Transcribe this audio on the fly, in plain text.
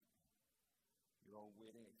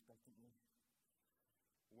waiting expectantly.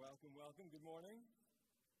 Welcome, welcome. Good morning.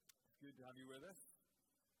 It's good to have you with us,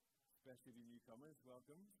 especially the newcomers.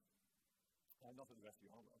 Welcome. Not that the rest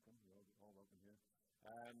of you are welcome. You're all welcome here.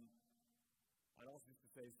 And also just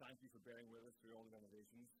to say thank you for bearing with us through all the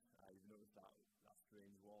renovations. You've noticed that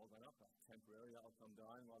strange wall went up. That's temporary. That'll come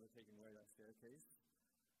down while they're taking away that staircase.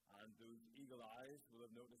 And those eagle eyes will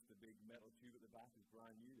have noticed the big metal tube at the back is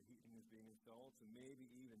brand new. The heating is being installed. So maybe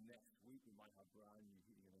even next week we might have brand new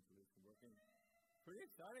heating and insulation working. Pretty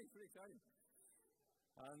exciting, pretty exciting.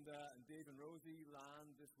 And Dave and Rosie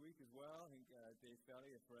land this week as well. I think Dave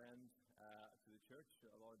Felly, a friend to the church,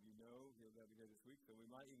 a lot of you know, they'll be here this week. So we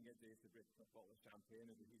might even get Dave to break a bottle of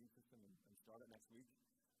champagne in the heating system and start it next week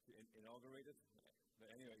to inaugurate it.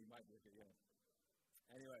 But anyway, he might break it, yeah.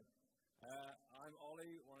 Anyway. I'm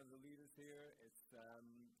Ollie, one of the leaders here.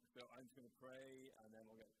 So I'm just going to pray, and then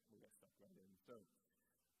we'll get stuck right in. So,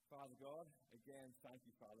 Father God, again, thank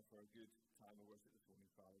you, Father, for a good time of worship this morning,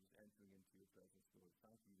 Father, just entering into your presence, Lord.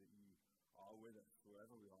 Thank you that you are with us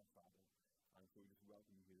wherever we are, Father. And so we just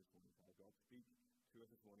welcome you here this morning, Father God. Speak to us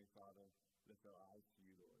this morning, Father. Lift our eyes to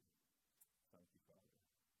you, Lord. Thank you, Father.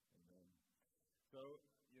 Amen. So,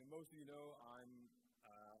 most of you know I'm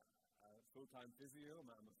full-time physio. I'm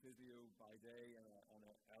a physio by day and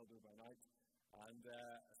an elder by night. And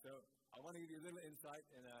so I want to give you a little insight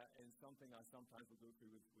in something I sometimes will go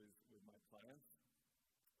through with my clients.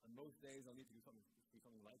 And most days I'll need to do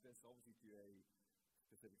something like this, obviously to a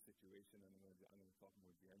specific situation, and I'm going to talk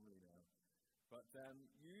more generally now. But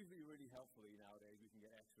usually really helpfully nowadays we can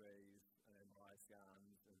get x-rays and MRI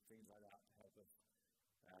scans and things like that to help us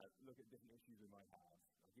look at different issues we might have.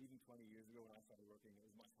 Even 20 years ago when I started working, it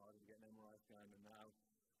was much harder to get an MRI scan, and now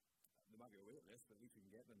there might be a wait list, but at least we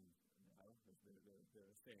can get them now. They're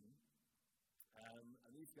a thing.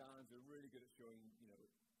 And these scans are really good at showing,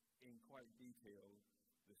 in quite detail,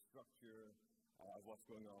 the structure of what's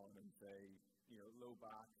going on, and say, low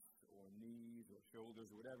backs or knees or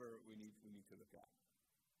shoulders or whatever we need to look at.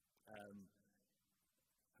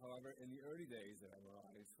 However, in the early days of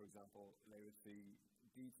MRIs, for example, they would see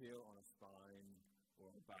detail on a spine or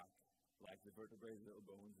a back, like the vertebrae, the little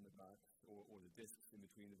bones in the back, or the discs in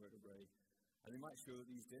between the vertebrae. And they might show that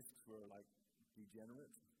these discs were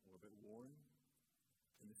degenerate or a bit worn.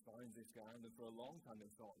 In the spines they scanned, and for a long time they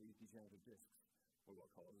thought these degenerative discs were what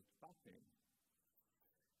caused back pain.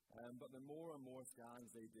 But the more and more scans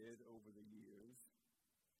they did over the years,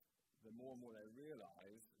 the more and more they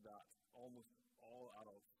realized that almost all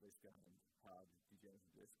adults they scanned had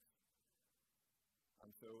degenerative discs. And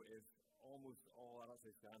so if almost all adults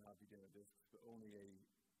they scan have degenerative discs, but only a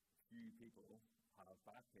few people have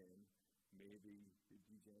back pain, maybe the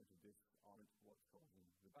degenerative discs aren't what's causing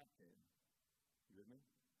the back pain. You with me?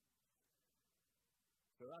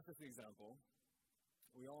 So that's just an example.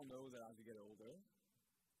 We all know that as we get older,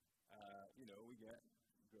 we get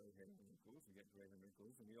grey hair and wrinkles, we get grey hair and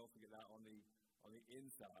wrinkles, and we also get that on the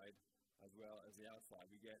inside as well as the outside.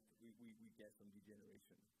 We get some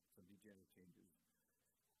degeneration, some degenerative changes.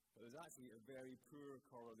 But there's actually a very poor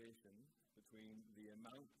correlation between the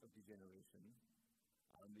amount of degeneration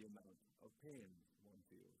and the amount of pain one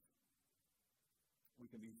feels.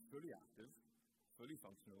 We can be fully active, fully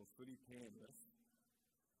functional, fully painless,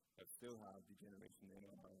 but still have degeneration in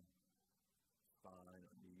our spine,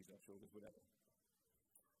 or knees, or shoulders, whatever.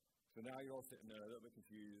 So now you're all sitting there a little bit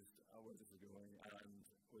confused where this is going, and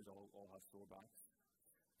we all have sore backs.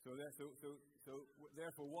 So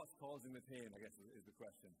therefore, what's causing the pain, I guess, is the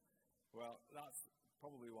question. Well, that's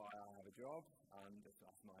probably why I have a job, and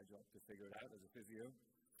that's my job to figure it out as a physio.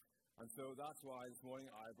 And so that's why this morning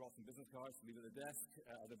I brought some business cards to leave at the desk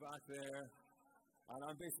at the back there, and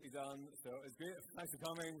I'm basically done. So it's great. Thanks for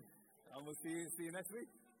coming, and we'll see you next week.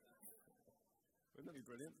 Wouldn't that be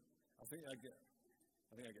brilliant? I think I get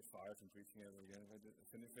fired from preaching ever again.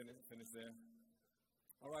 Finish there.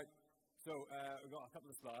 All right. So we've got a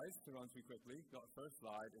couple of slides to run through quickly. The first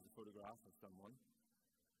slide is a photograph of someone.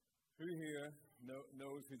 Who here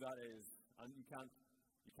knows who that is? And you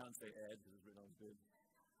can't say Ed because it's written on his bib.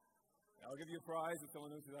 I'll give you a prize if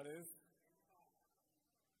someone knows who that is.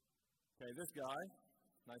 Okay, this guy,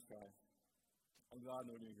 nice guy. I'm glad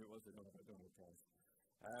nobody knew who it was. I don't have a prize.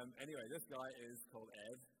 Anyway, this guy is called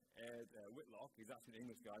Ed Whitlock. He's actually an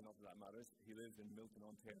English guy, not that matters. He lives in Milton,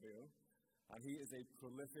 Ontario. And he is a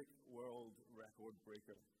prolific world record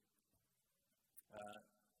breaker.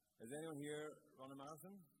 Has anyone here run a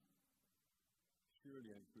marathon?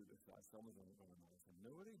 Surely I include this guy. Someone's run a marathon.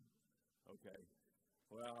 Nobody? Okay.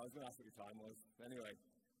 Well, I was going to ask what your time was. Anyway,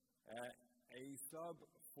 a sub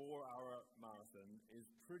 4-hour marathon is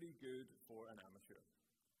pretty good for an amateur.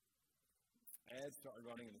 Ed started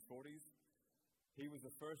running in his 40s. He was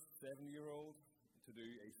the first 70-year-old to do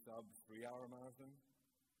a sub-3-hour marathon.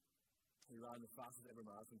 He ran the fastest ever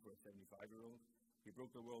marathon for a 75-year-old. He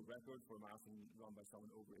broke the world record for a marathon run by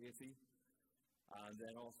someone over 80, and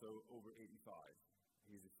then also over 85.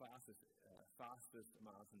 He's the fastest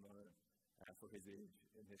marathon runner for his age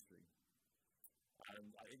in history.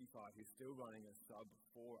 And at 85, he's still running a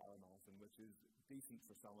sub-4-hour marathon, which is decent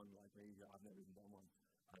for someone like me. I've never even done one.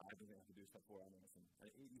 And I don't think I could do a sub-4-hour marathon. And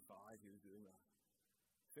at 85, he was doing that.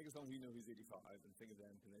 Think of someone who you know who's 85, and think of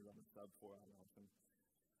them, can they run a sub-4-hour marathon?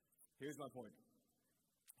 Here's my point.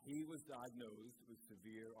 He was diagnosed with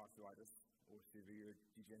severe arthritis or severe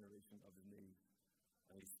degeneration of his knee.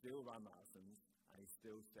 And he still ran marathons, and he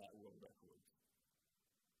still set world records.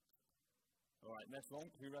 All right, next one.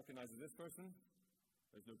 Who recognizes this person?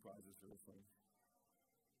 There's no prizes for this one.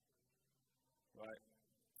 Right.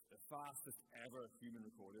 The fastest ever human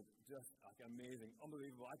recorded. Just like amazing,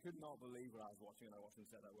 unbelievable. I could not believe what I was watching and I watched him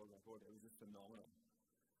set that world record. It was just phenomenal.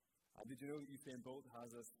 Did you know that Usain Bolt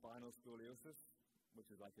has a spinal scoliosis,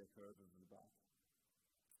 which is like a curve of the back?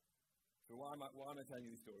 So why am I telling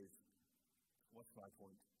you these stories? What's my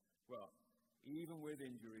point? Well, even with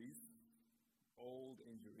injuries, old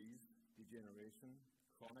injuries, degeneration,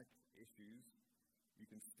 chronic issues, you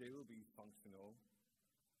can still be functional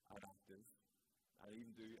and active and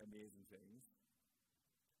even do amazing things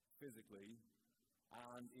physically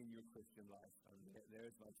and in your Christian life. And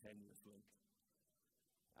there's my tenuous link.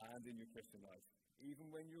 And in your Christian life. Even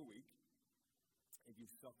when you're weak, if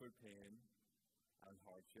you've suffered pain and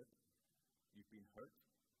hardship, you've been hurt,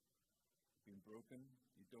 you've been broken,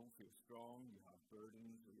 you don't feel strong, you have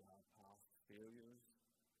burdens or you have past failures,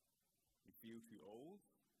 you feel too old,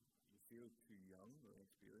 you feel too young or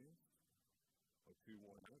inexperienced, or too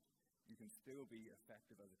worn out, you can still be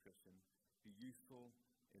effective as a Christian, be useful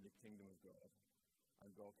in the kingdom of God,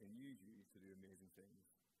 and God can use you to do amazing things.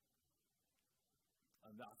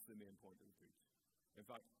 And that's the main point of the preach. In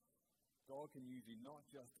fact, God can use you not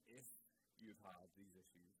just if you've had these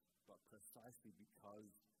issues, but precisely because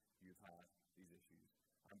you've had these issues,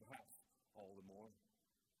 and perhaps all the more.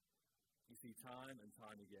 You see, time and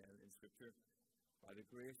time again in Scripture, by the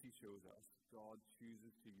grace He shows us, God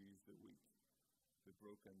chooses to use the weak, the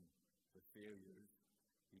broken, the failures.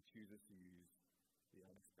 He chooses to use the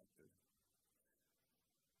unexpected.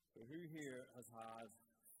 So who here has had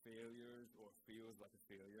failures or feels like a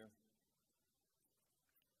failure?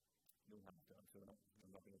 No hands down, so I'm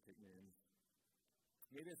not going to take names.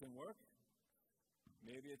 Maybe it's in work,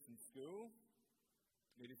 maybe it's in school,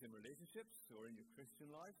 maybe it's in relationships or in your Christian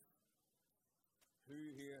life. Who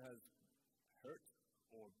here has hurt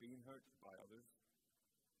or been hurt by others?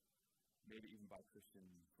 Maybe even by Christian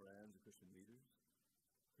friends or Christian leaders.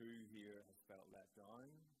 Who here has felt let down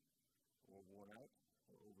or worn out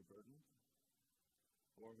or overburdened?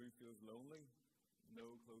 Or who feels lonely,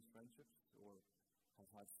 no close friendships, or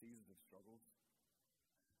has had seasons of struggles?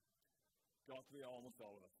 Got to be almost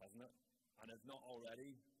all of us, hasn't it? And if not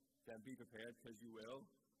already, then be prepared, because you will.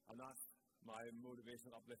 And that's my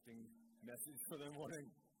motivational, uplifting message for the morning.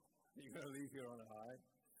 You're going to leave here on a high.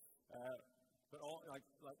 But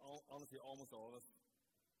honestly, almost all of us.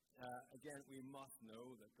 Again, we must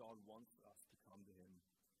know that God wants us to come to Him.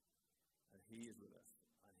 And He is with us.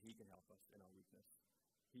 And He can help us in our weakness.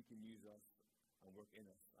 He can use us and work in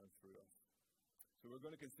us and through us. So we're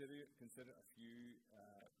going to consider a few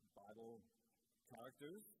Bible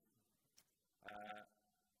characters.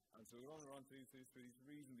 And so we're going to run through these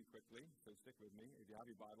reasonably quickly, so stick with me. If you have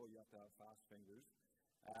your Bible, you have to have fast fingers.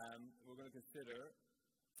 We're going to consider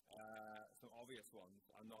some obvious ones.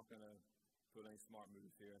 I'm not going to put any smart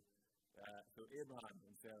moves here. So Abraham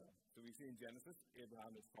and Sarah. So we see in Genesis,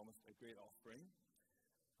 Abraham is promised a great offspring.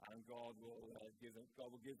 And God will give them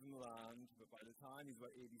the land, but by the time he's about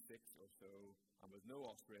 86 or so, and with no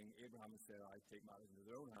offspring, Abraham and Sarai take matters into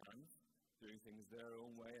their own hands, doing things their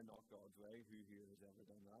own way and not God's way. Who here has ever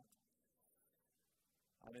done that?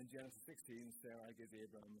 And in Genesis 16, Sarai gives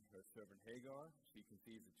Abraham her servant Hagar. She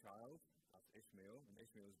conceives a child, that's Ishmael, and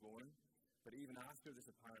Ishmael is born. But even after this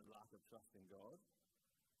apparent lack of trust in God,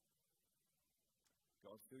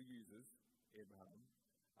 God still uses Abraham.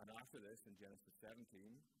 And after this, in Genesis 17,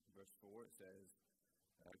 verse 4, it says,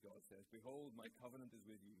 God says, "Behold, my covenant is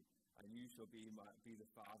with you, and you shall be the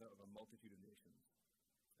father of a multitude of nations."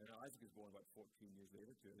 And Isaac is born about 14 years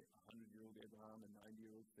later to a 100-year-old Abraham and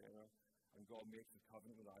 90-year-old Sarah, and God makes a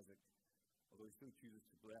covenant with Isaac, although He still chooses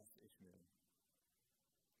to bless Ishmael.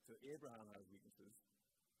 So Abraham has weaknesses,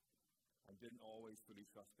 and didn't always fully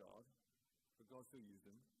trust God, but God still used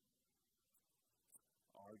him.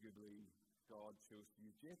 Arguably, God chose to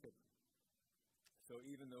use Jacob, So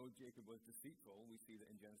even though Jacob was deceitful, we see that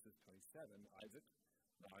in Genesis 27, Isaac,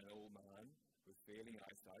 now an old man with failing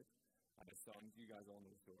eyesight, and his sons, you guys all know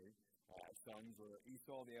the story, his sons were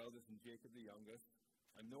Esau the eldest and Jacob the youngest.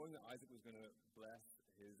 And knowing that Isaac was going to bless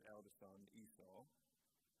his eldest son Esau,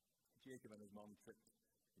 Jacob and his mom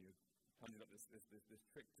conjured up this trick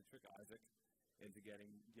to trick Isaac into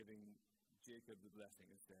giving Jacob the blessing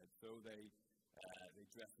instead. So they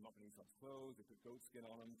dressed him up in Esau's clothes. They put goat skin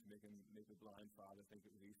on him to make the blind father think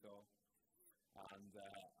it was Esau.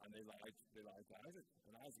 And they lied to Isaac.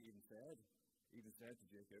 And Isaac even said to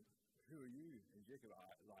Jacob, "Who are you?" And Jacob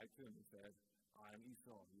lied to him and said, "I am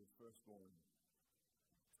Esau, your firstborn."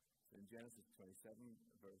 So in Genesis 27,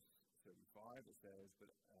 verse 35, it says, "But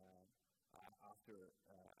after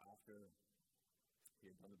he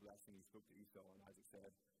had done the blessing, he spoke to Esau, and Isaac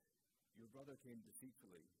said, 'Your brother came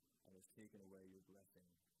deceitfully and has taken away your blessing.'"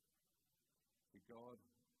 See, God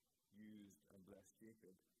used and blessed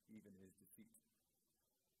Jacob, even his deceit.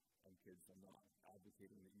 And kids, I'm not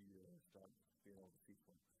advocating that you start being all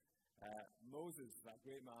deceitful. Moses, that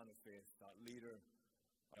great man of faith, that leader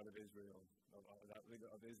out of Israel, that leader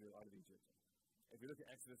of Israel out of Egypt. If we look at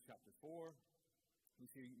Exodus chapter 4, we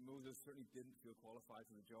see Moses certainly didn't feel qualified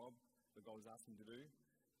for the job that God was asking him to do.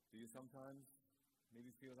 Do you sometimes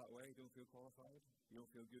maybe feel that way? You don't feel qualified? You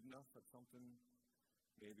don't feel good enough at something?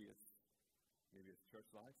 Maybe it's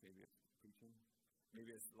church life, maybe it's preaching,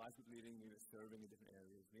 maybe it's life group leading, maybe it's serving in different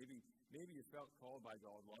areas. Maybe you felt called by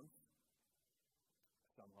God once,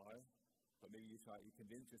 somehow, but maybe you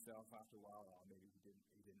convinced yourself after a while, maybe he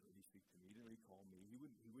didn't really speak to me, he didn't really call me, he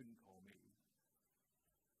wouldn't call me.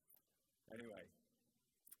 Anyway,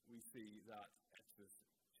 we see that Exodus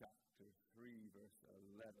chapter 3, verse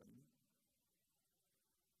 11,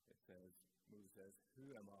 Moses says,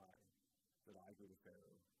 "Who am I that I go to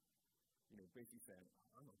Pharaoh?" Basically saying,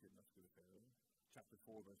 I'm not good enough to go to Pharaoh. Chapter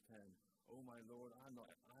 4, verse 10, "Oh my Lord, I am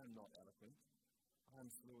not eloquent. I am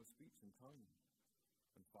slow of speech and tongue."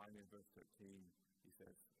 And finally in verse 13, he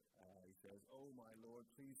says, "Oh my Lord,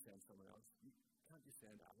 please send someone else. Can't you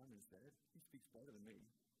send Aaron instead? He speaks better than me."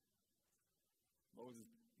 Moses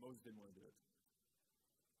didn't want to do it.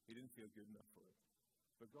 He didn't feel good enough for it.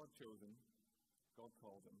 But God chose him. God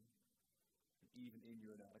called him. And even in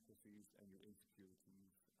your inadequacies and your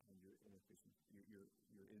insecurities and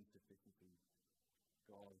your insufficiencies,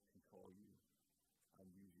 God can call you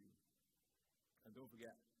and use you. And don't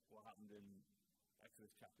forget what happened in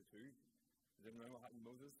Exodus chapter 2. Does anyone remember what happened to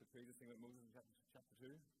Moses? The craziest thing about Moses in chapter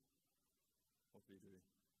 2? What did he do?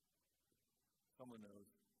 Someone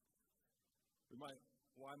knows.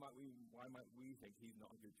 Why might we think he's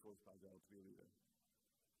not a good choice by God to be a leader?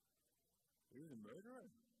 He was a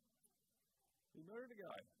murderer. He murdered a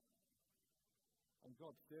guy. And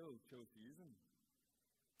God still chose to use him.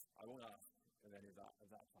 I won't ask if that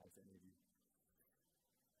applies to any of you.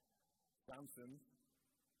 Samson.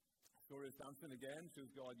 The story of Samson again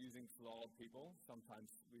shows God using flawed people.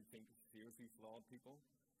 Sometimes we think seriously flawed people.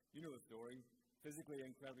 You know the story. Physically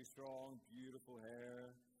incredibly strong, beautiful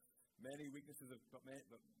hair, many weaknesses of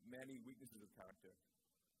character.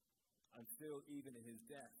 And still, even in his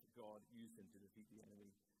death, God used him to defeat the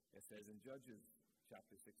enemy. It says in Judges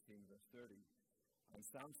chapter 16, verse 30, "And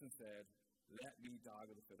Samson said, 'Let me die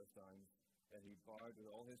with the Philistines.' And he bowed with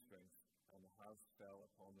all his strength, and the house fell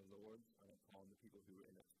upon the Lord and upon the people who were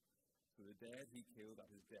in it. So the dead he killed at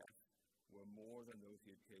his death were more than those he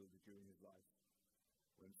had killed during his life."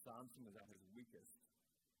 When Samson was at his weakest,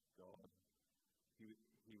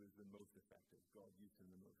 he was the most effective. God used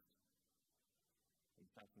him the most. When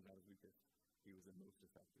Samson was at his weakest, he was the most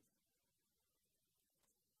effective.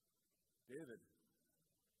 David,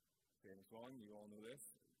 famous one, you all know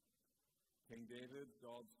this. King David,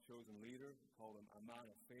 God's chosen leader, called him a man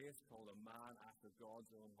of faith, called a man after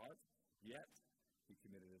God's own heart. Yet, he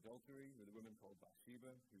committed adultery with a woman called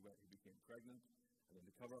Bathsheba, who became pregnant, and then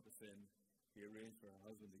to cover up a sin, he arranged for her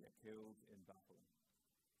husband to get killed in battle.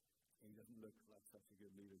 He doesn't look like such a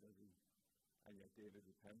good leader, does he? And yet David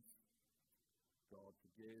repents. God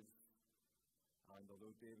forgives. And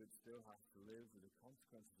although David still has to live with the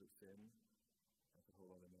consequences of sin, that's a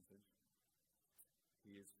whole other message.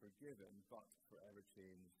 He is forgiven, but forever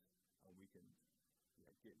changed and weakened.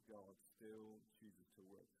 Yet God still chooses to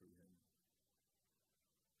work through him.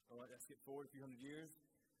 All right, let's skip forward a few hundred years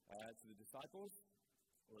to the disciples.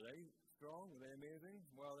 Were they strong? Were they amazing?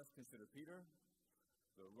 Well, let's consider Peter,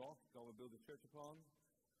 the rock God will build the church upon.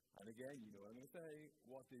 And again, you know what I'm going to say.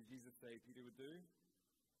 What did Jesus say Peter would do?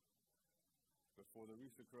 "Before the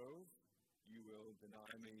rooster crows, you will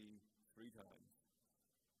deny me 3 times.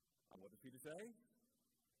 And what did Peter say?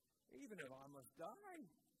 "Even if I must die,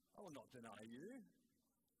 I will not deny you."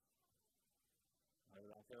 side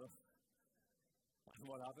of that hill. And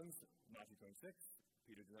what happens? Matthew 26,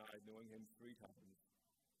 Peter denied knowing him 3 times.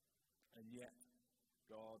 And yet,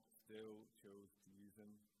 God still chose to use him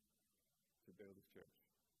to build his church.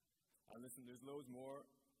 And listen, there's loads more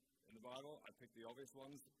in the Bible. I picked the obvious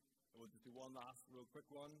ones. We'll just do one last real quick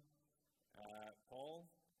one. Paul,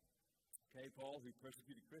 who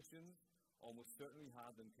persecuted Christians, almost certainly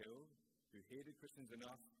had them killed, who hated Christians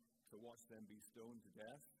enough to watch them be stoned to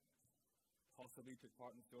death, possibly took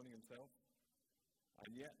part in stoning himself.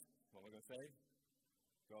 And yet, what am I going to say?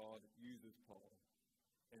 God uses Paul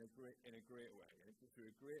in a great way. And through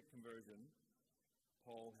a great conversion,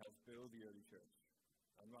 Paul helped build the early church.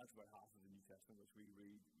 And writes about half of the New Testament, which we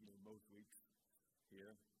read most weeks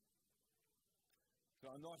here. So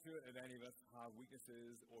I'm not sure if any of us have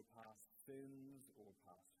weaknesses or past sins or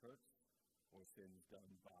past hurts or sins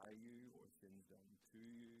done by you or sins done to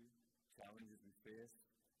you, challenges we face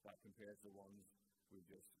that compared to the ones we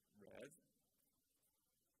just read.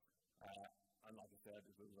 And like I said,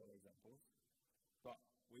 there's those other examples. But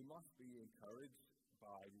we must be encouraged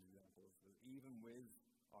by these examples, that even with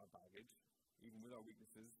our baggage, even with our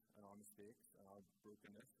weaknesses and our mistakes and our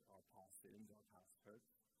brokenness, our past sins, our past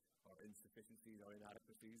hurts, our insufficiencies, our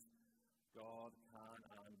inadequacies, God can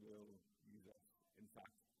and will use us. In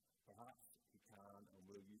fact, perhaps He can and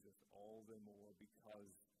will use us all the more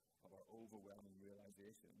because of our overwhelming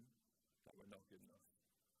realization that we're not good enough.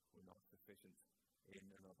 We're not sufficient in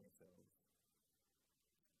and of ourselves.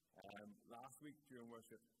 Last week during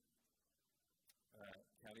worship,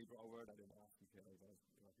 Kelly brought a word. I didn't ask you, Kelly, but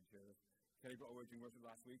I could share this. Kelly brought a word during worship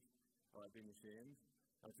last week about being ashamed.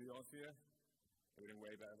 And to be honest with you, it would have been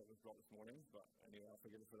way better if it was brought this morning, but anyway, I'll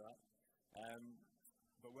forgive her for that.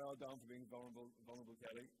 But well done for being vulnerable,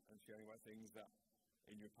 Kelly, and sharing about things that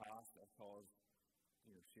in your past have caused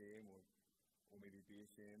shame or maybe be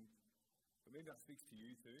ashamed. But maybe that speaks to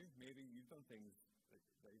you too. Maybe you've done things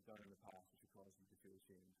that you've done in the past which have caused you to feel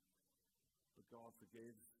ashamed. But God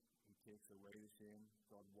forgives. He takes away the shame.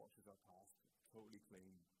 God washes our past totally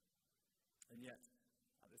clean. And yet,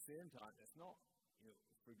 at the same time, it's not,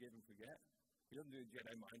 forgive and forget. He doesn't do a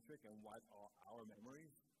Jedi mind trick and wipe our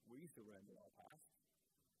memories. We surrender our past.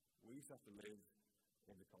 We still have to live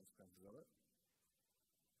in the consequences of it.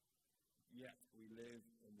 Yet, we live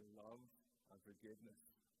in the love and forgiveness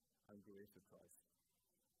and grace of Christ.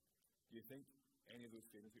 Do you think any of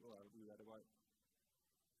those famous people that we read about,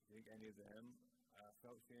 do you think any of them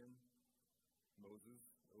felt shame? Moses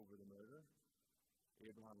over the murder,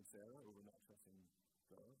 Abraham and Sarah over not trusting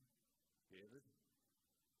God, David,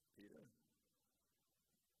 Peter.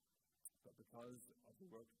 But because of the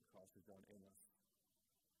work that Christ has done in us,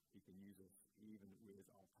 He can use us even with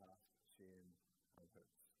our past shame and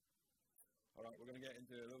hurts. All right, we're going to get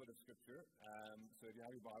into a little bit of scripture. So if you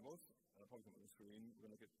have your Bibles, and I'll probably come up on the screen, we're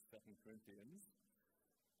going to look at 2 Corinthians.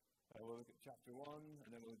 We'll look at chapter 1, and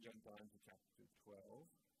then we'll jump down to chapter 12.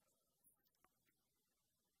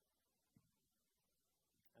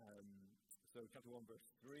 So chapter 1, verse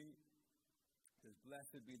 3 says,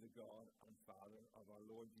 "Blessed be the God and Father of our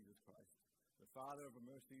Lord Jesus Christ, the Father of our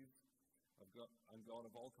mercies and God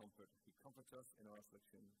of all comfort, who comforts us in our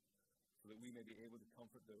affliction, so that we may be able to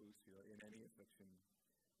comfort those who are in any affliction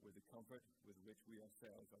with the comfort with which we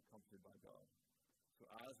ourselves are comforted by God.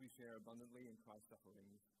 So as we share abundantly in Christ's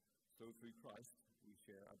sufferings, so through Christ we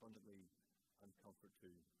share abundantly and comfort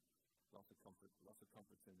too." Lots of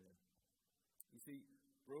comforts in there. You see,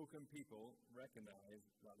 broken people recognize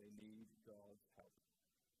that they need God's help.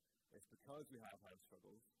 It's because we have had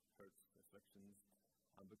struggles, hurts, afflictions,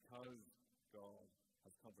 and because God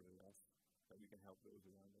has comforted us that we can help those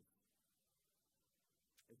around us.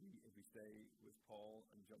 If we stay with Paul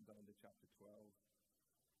and jump down to chapter 12,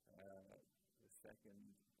 the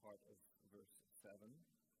second part of verse 7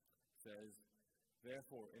 says,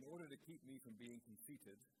 "Therefore, in order to keep me from being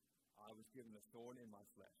conceited, I was given a thorn in my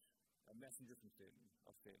flesh, a messenger from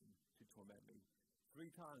Satan, to torment me. 3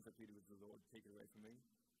 times I pleaded with the Lord, take it away from me.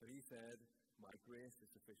 But He said, my grace is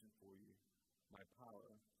sufficient for you. My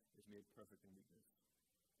power is made perfect in weakness.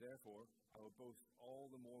 Therefore, I will boast all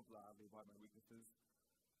the more gladly about my weaknesses,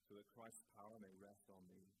 so that Christ's power may rest on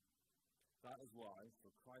me. That is why,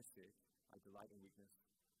 for Christ's sake, I delight in weakness,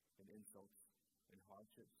 in insults, in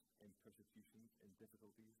hardships, in persecutions, in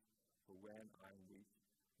difficulties. For when I am weak,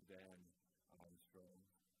 then I am strong."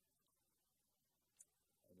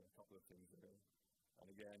 And there are a couple of things there. And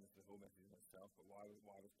again, it's the whole message in itself, but why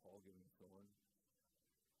was Paul given a thorn?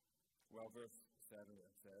 Well, verse 7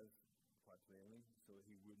 it says, quite plainly, so that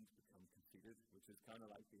he wouldn't become conceited, which is kind of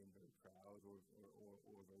like being very proud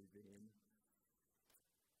or very vain.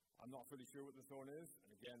 I'm not fully sure what the thorn is,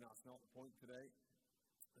 and again, that's not the point today.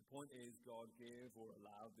 The point is, God gave or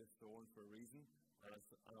allowed this thorn for a reason,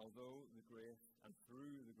 and although the grace, and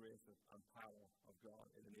through the grace and power of God,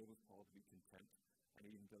 it enables Paul to be content and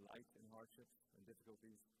even delight in hardships and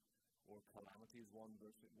difficulties, or calamities. One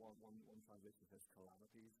translation says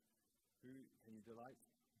calamities. Who can you delight?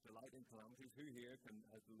 Delight in calamities? Who here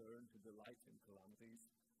has learned to delight in calamities?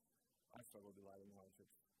 I struggle delighting in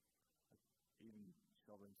hardships. Even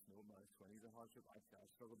shoveling snow at -20 is a hardship. I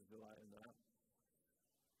struggle to delight in that.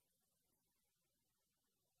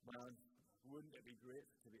 Man, wouldn't it be great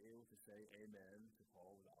to be able to say amen to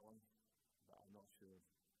Paul with that one? But I'm not sure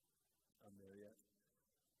I'm there yet.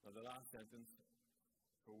 Now the last sentence,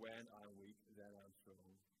 for when I'm weak, then I'm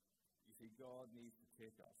strong. You see, God needs to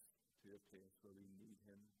take us to a place where we need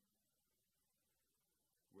Him,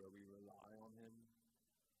 where we rely on Him,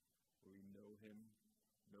 where we know Him,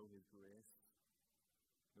 know His grace,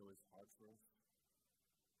 know His heart for us,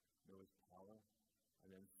 know His power,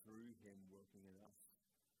 and then through Him working in us,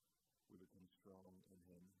 we become strong in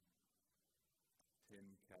Him.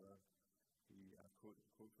 Tim Keller, a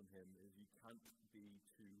quote from him is, you can't be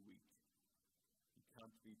too weak. You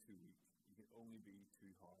can't be too weak. You can only be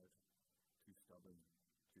too hard, too stubborn,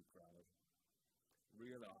 too proud.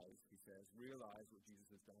 Realize, he says, realize what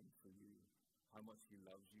Jesus has done for you, how much He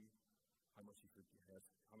loves you, how much He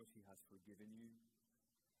has forgiven you.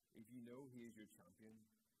 If you know He is your champion,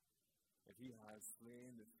 if He has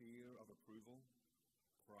slain the fear of approval,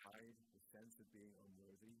 pride, the sense of being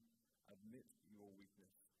unworthy, admit your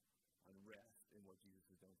weakness and rest in what Jesus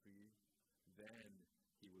has done for you, then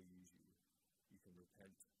He will use you. You can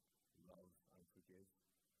repent, love, and forgive.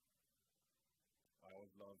 I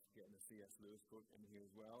always love getting a C.S. Lewis quote in here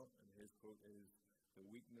as well, and his quote is, the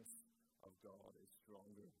weakness of God is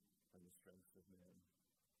stronger than the strength of man.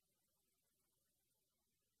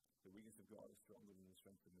 The weakness of God is stronger than the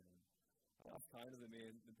strength of man. And that's kind of the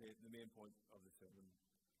main point of the sermon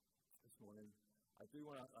this morning. I do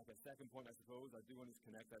want to, like a second point I suppose, I do want to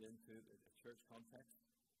connect that into a church context.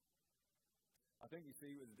 I think you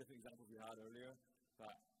see with the different examples we had earlier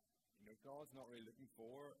that God's not really looking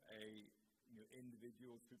for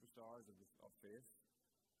individual superstars of faith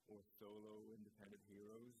or solo independent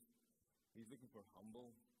heroes. He's looking for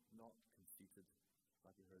humble, not conceited,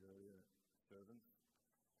 like we heard earlier, servants.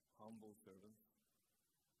 Humble servants,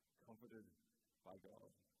 comforted by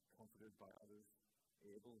God, comforted by others,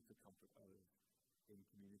 able to comfort others in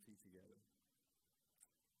community together.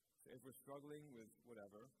 So if we're struggling with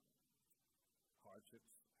whatever,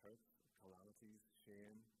 hardships, hurts, calamities,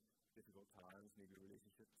 shame, difficult times, maybe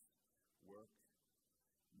relationships, work,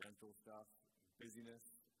 mental stuff,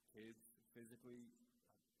 busyness, kids, physically,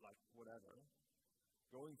 like whatever,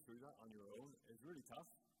 going through that on your own is really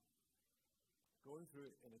tough. Going through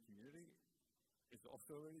it in a community is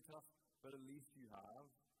also really tough, but at least you have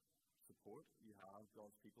support. You have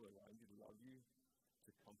God's people around you to love you,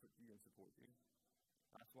 to comfort you and support you.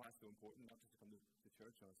 That's why it's so important, not just to come to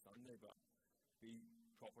church on a Sunday, but be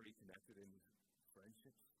properly connected in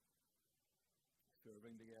friendships,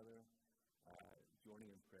 serving together, joining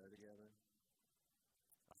in prayer together.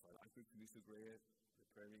 That's why life group can be so great, the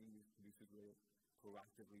prayer meetings can be so great.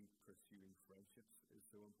 Proactively pursuing friendships is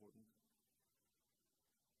so important.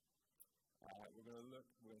 We're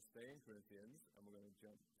going to stay in Corinthians, and we're going to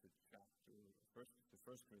jump to 1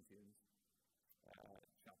 Corinthians,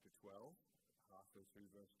 chapter 12, halfway through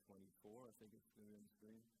verse 24, I think it's going to be on the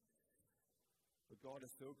screen. But God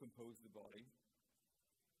has so composed the body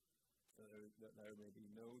that there may be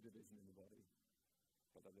no division in the body,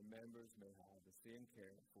 but that the members may have the same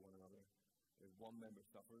care for one another. If one member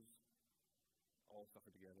suffers, all suffer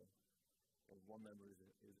together. If one member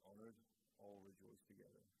is honored, all rejoice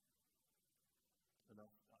together. And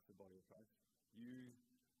that's the body of Christ. You,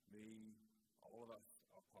 me, all of us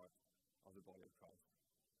are part of the body of Christ.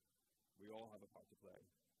 We all have a part to play.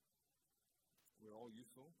 We're all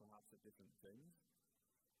useful, perhaps at different things.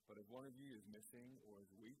 But if one of you is missing or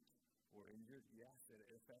is weak or injured, yes, it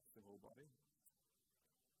affects the whole body.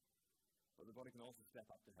 But the body can also step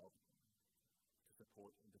up to help, to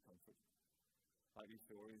support and to comfort. Like these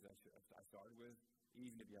stories I started with,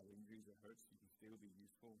 even if you have injuries or hurts, you can still be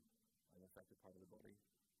useful and affect a part of the body.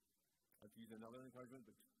 I'll use another encouragement,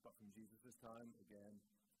 but from Jesus this time, again,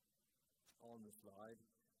 on the slide.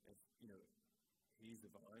 If, He's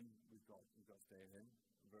the vine, we've got to stay in Him.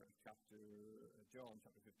 John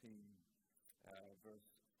chapter 15,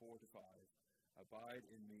 verse 4 to 5. Abide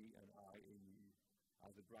in me and I in you,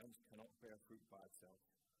 as a branch cannot bear fruit by itself,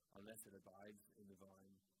 unless it abides in the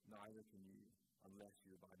vine, neither can you, unless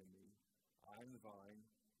you abide in me. I am the vine,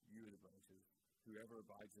 you are the branches. Whoever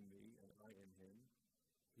abides in me and I in him,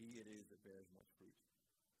 he it is that bears much fruit.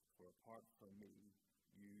 for apart from me,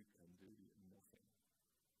 you can do nothing.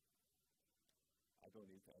 I don't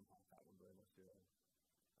need to unpack that one very much, do I?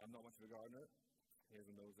 I'm not much of a gardener.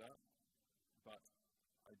 Hazel knows that. But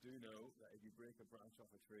I do know that if you break a branch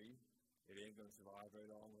off a tree, it ain't going to survive very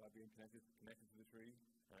long without being connected to the tree,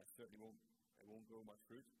 and it certainly won't grow much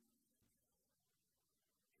fruit.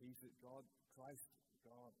 He sustains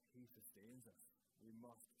us. We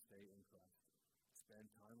must stay in Christ. Spend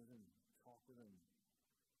time with Him, talk with Him,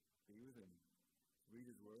 be with Him, read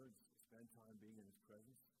His words, spend time being in His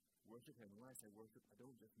presence, worship Him. When I say worship, I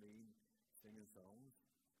don't just mean singing songs.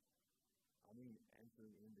 I mean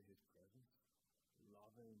entering into His presence,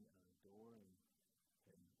 loving and adoring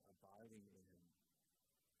Him, abiding in Him.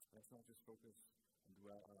 Let's not just focus and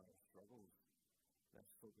dwell on our struggles.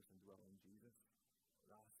 Let's focus and dwell on Jesus.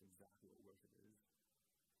 That's exactly what worship is.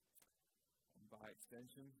 And by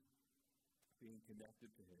extension, being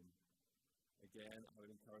connected to Him. Again, I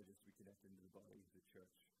would encourage us to be connected to the body of the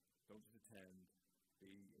church. Don't just attend,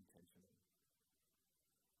 be intentional.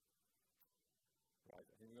 Right,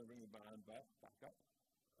 I think we're going to bring the band back up,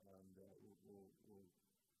 and we'll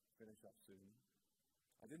finish up soon.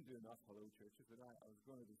 I didn't do enough hello churches, did I? I was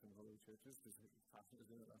going to do some hello churches because Pastor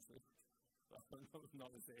was in it last week.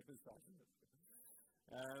 Not the same as Pastor.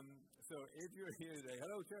 So if you're here today,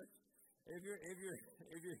 hello church. If you're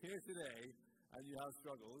here today and you have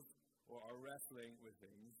struggles or are wrestling with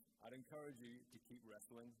things, I'd encourage you to keep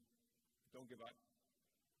wrestling. Don't give up.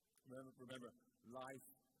 Remember, life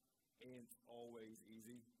ain't always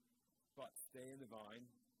easy, but stay in the vine.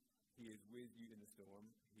 He is with you in the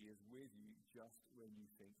storm. He is with you just when you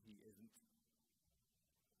think He isn't.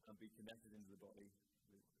 And be connected into the body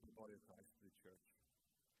of Christ, the church.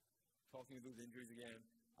 Talking of those injuries again,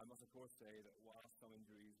 I must of course say that while some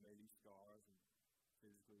injuries may leave scars,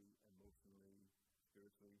 physically, emotionally,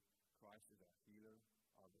 spiritually, Christ is our healer,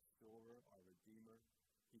 our restorer, our redeemer.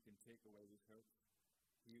 He can take away those hurts,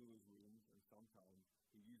 heal those wounds, and sometimes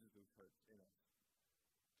He uses those hurts in us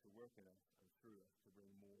to work in us and through us to bring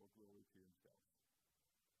more glory to Himself.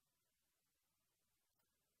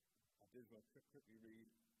 I did want to quickly read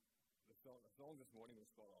the song this morning was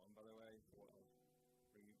spot on, by the way. What I was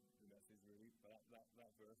bringing the message really, but that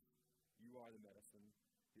verse, you are the medicine,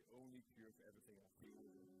 the only cure for everything I feel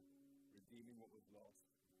within, redeeming what was lost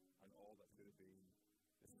and all that could have been.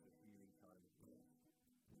 This is a healing time of prayer.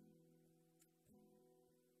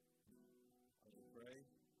 I will pray,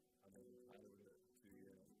 and then we'll hand over to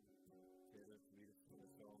Taylor to lead us in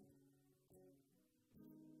the song.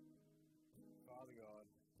 Father God,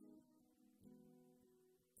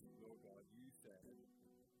 Lord God, you said,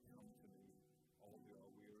 come to me, all who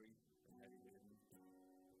are weary and heavy laden,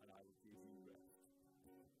 and I will give you rest.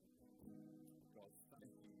 God,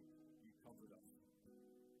 thank you. You comfort us.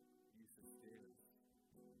 You sustain us.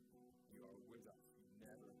 You are with us. You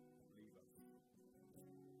never leave us.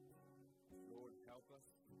 Lord, help us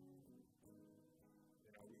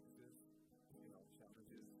in our weaknesses, in our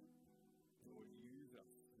challenges. Lord, use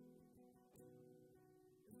us